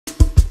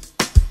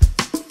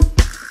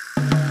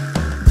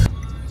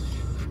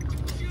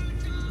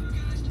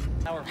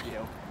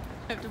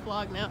have to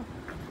vlog now.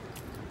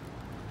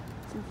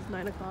 Since it's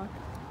 9 o'clock.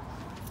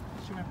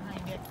 Should I try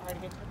and get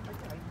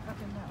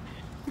fucking know.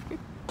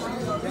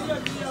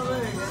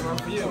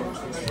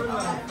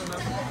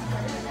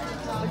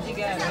 What'd you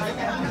get?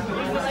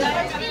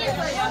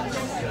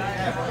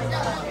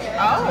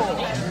 Oh!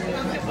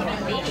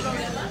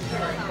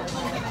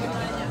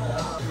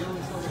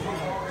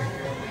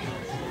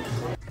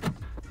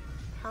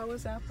 How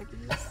was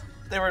Applebee's?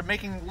 They were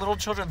making little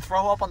children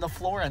throw up on the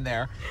floor in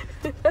there.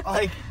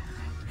 Like,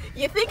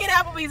 you think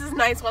Applebee's is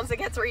nice once it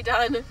gets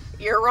redone.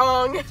 You're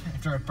wrong.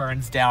 after it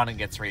burns down and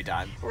gets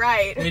redone.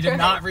 Right. They did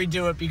not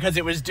redo it because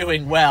it was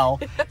doing well.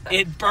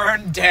 It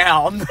burned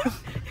down.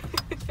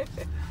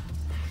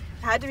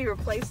 Had to be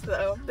replaced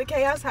though. The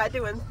chaos had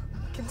to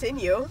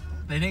continue.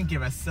 They didn't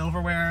give us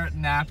silverware,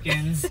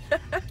 napkins,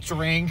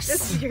 drinks.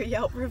 This is your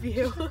Yelp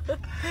review.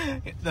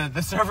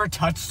 The server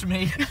touched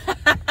me. To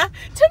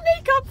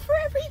make up for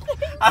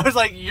everything. I was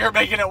like, you're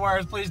making it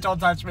worse. Please don't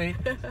touch me.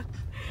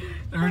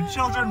 There were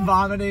children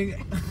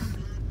vomiting.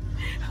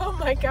 Oh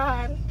my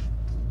god.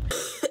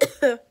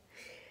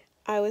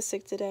 I was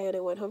sick today and I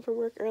went home from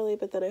work early,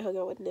 but then I hung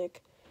out with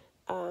Nick.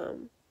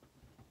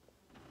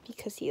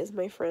 Because he is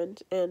my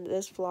friend. And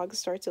this vlog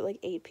starts at like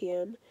 8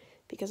 p.m.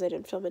 because I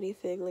didn't film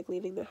anything like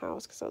leaving the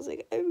house because I was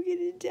like, I'm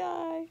gonna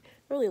die.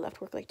 I only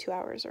left work like 2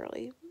 hours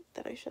early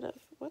than I should have.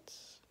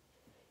 What's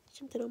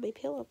something on my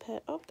pillow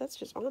pet? Oh, that's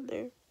just on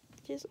there.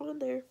 Just on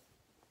there.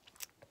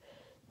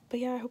 But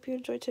yeah, I hope you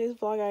enjoyed today's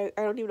vlog.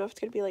 I don't even know if it's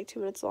gonna be like 2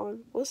 minutes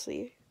long. We'll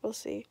see. We'll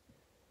see.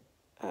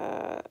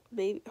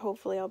 Maybe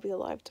hopefully I'll be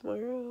alive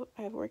tomorrow.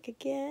 I have work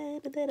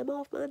again and then I'm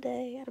off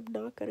Monday and I'm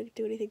not gonna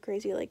do anything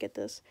crazy like get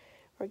this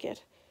or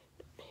get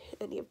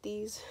any of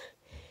these.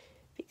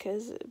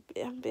 Because,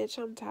 bitch,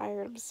 I'm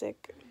tired, I'm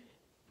sick,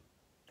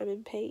 I'm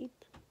in pain,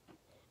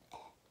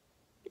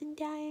 I'm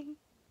dying,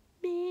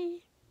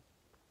 me.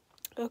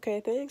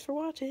 Okay, thanks for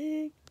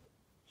watching.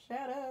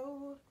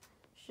 Shadow,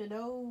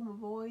 my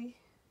boy.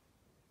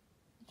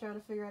 I'm trying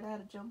to figure out how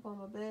to jump on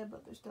my bed,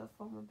 but there's stuff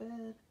on my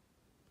bed.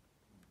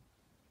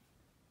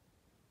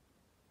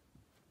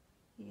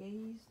 Yeah,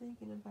 he's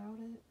thinking about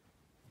it.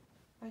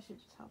 I should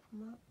just help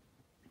him up.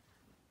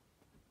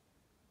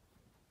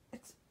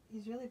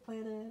 He's really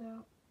planning it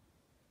out.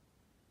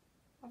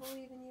 I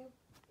believe in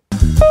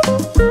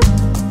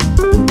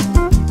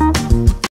you.